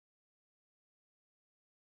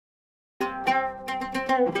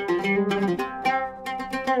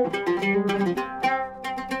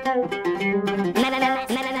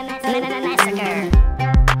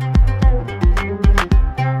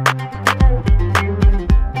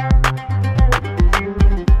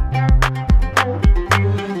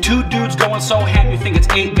so ham you think it's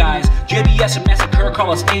 8 guys. JBS and Massacre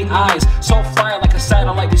call us 8 eyes. So fly like a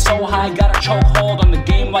satellite, we so high. Got a chokehold on the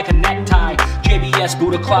game like a necktie. JBS,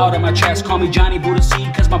 Buddha cloud on my chest. Call me Johnny Buddha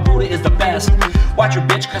Seed, cause my Buddha is the best. Watch your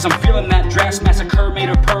bitch, cause I'm feeling that dress. Massacre made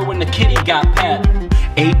her purr when the kitty got pet.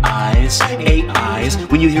 8 eyes, 8 eyes.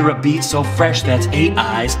 When you hear a beat so fresh, that's 8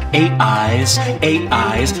 eyes. 8 eyes, 8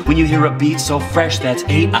 eyes. When you hear a beat so fresh, that's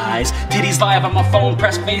 8 eyes. Titties live on my phone,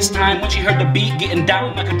 press FaceTime. When she heard the beat, getting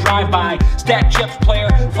down like a drive-by. Stack chips player,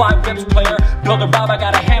 fly whips player. Build a bob, I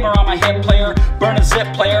got a hammer on my hip player. Burn a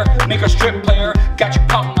zip player, make a strip player. Got you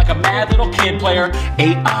popping like a mad little kid player.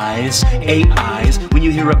 8 eyes, 8 eyes. When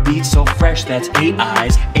you hear a beat so fresh, that's 8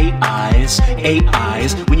 eyes. 8 eyes, 8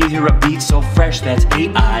 eyes. When you hear a beat so fresh, that's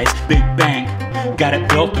 8 eyes. Big bank, got it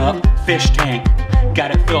built up. Fish tank,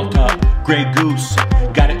 got it filled up. Grey goose,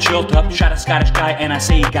 got it chilled up. Shot a Scottish guy and I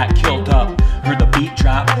say he got killed up. Heard the beat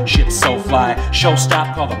drop, shit's so fly. Show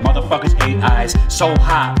stop, call the motherfuckers 8 eyes. So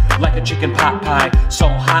hot, like a chicken pot pie. So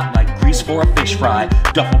hot, like grease for a fish fry.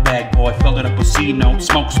 Duffel bag boy, filled it up with C-note.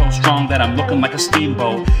 Smoke so strong that I'm looking like a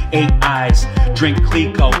steamboat. 8 eyes, drink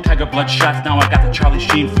Clico. Tiger blood shots, now I got the Charlie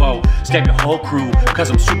Sheen flow. Stab your whole crew,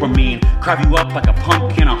 cause I'm super mean. Carve you up like a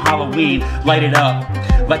pumpkin on Halloween. Light it up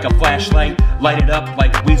like a flashlight. Light it up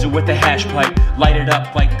like Weezer with a hash pipe. Light it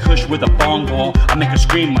up like Kush with a bong bowl. I make her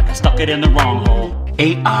scream like I stuck it in the wrong hole.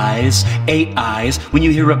 8 eyes, 8 eyes. When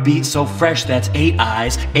you hear a beat so fresh, that's 8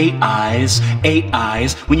 eyes. 8 eyes, 8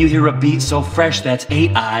 eyes. When you hear a beat so fresh, that's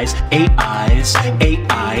 8 eyes. 8 eyes, 8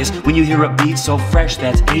 eyes. When you hear a beat so fresh,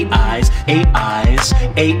 that's 8 eyes. 8 eyes,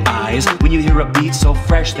 8 eyes. When you hear a beat so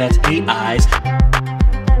fresh, that's 8 eyes.